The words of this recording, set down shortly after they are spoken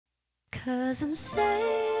'Cause I'm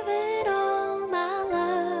saving all my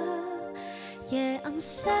love. Yeah, I'm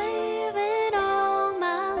saving all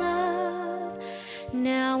my love.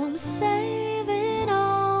 Now I'm saving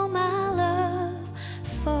all my love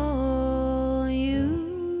for you.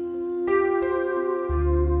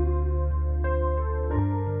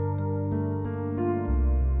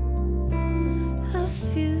 A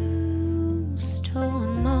few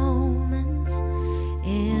stolen moments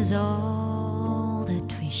is all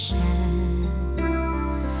that we share.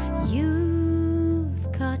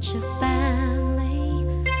 You've got your family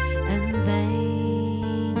and they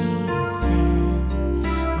need you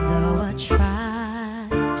there. Though I try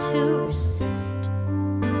to resist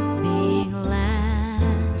being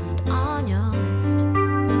last on your list,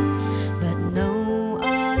 but no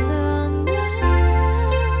other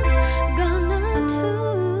man's gonna do.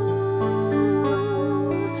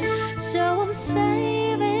 So I'm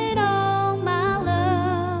saving all my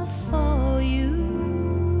love for you.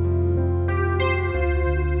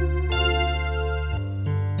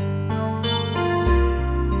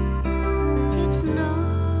 It's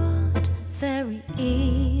not very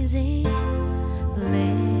easy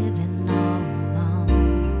living all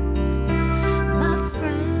alone. My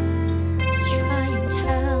friends try and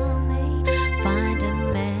tell me find a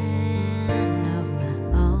man of my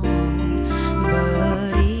own, but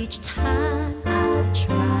each time I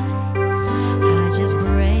try, I just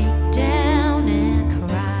break down and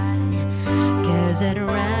cry. 'Cause I'd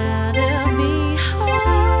rather be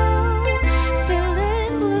home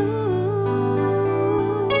feeling blue.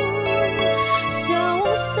 So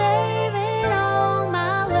I'm saving all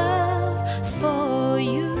my love for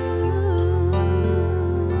you.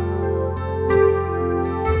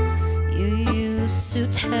 You used to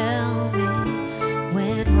tell me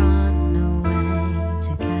we'd run away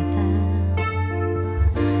together.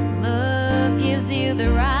 Love gives you the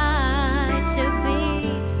right to be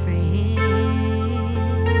free.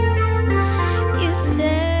 You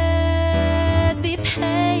said be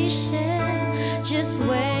patient, just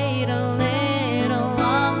wait a little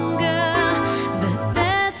longer. But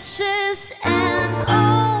that's just an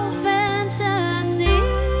old fantasy.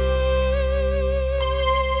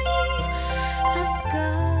 I've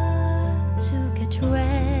got to get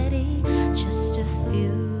ready, just a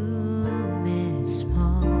few minutes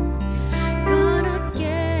more. Gonna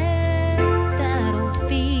get that old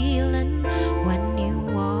feeling when you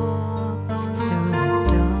walk through the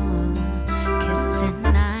door. 'Cause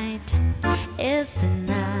tonight is the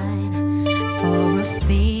night for a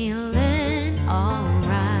feeling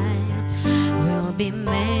alright. We'll be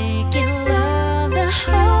making love the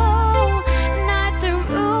whole night through.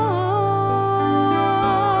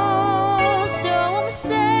 So I'm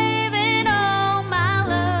saving all my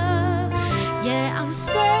love. Yeah, I'm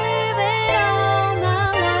saving all my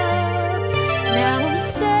love. Now I'm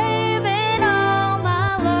saving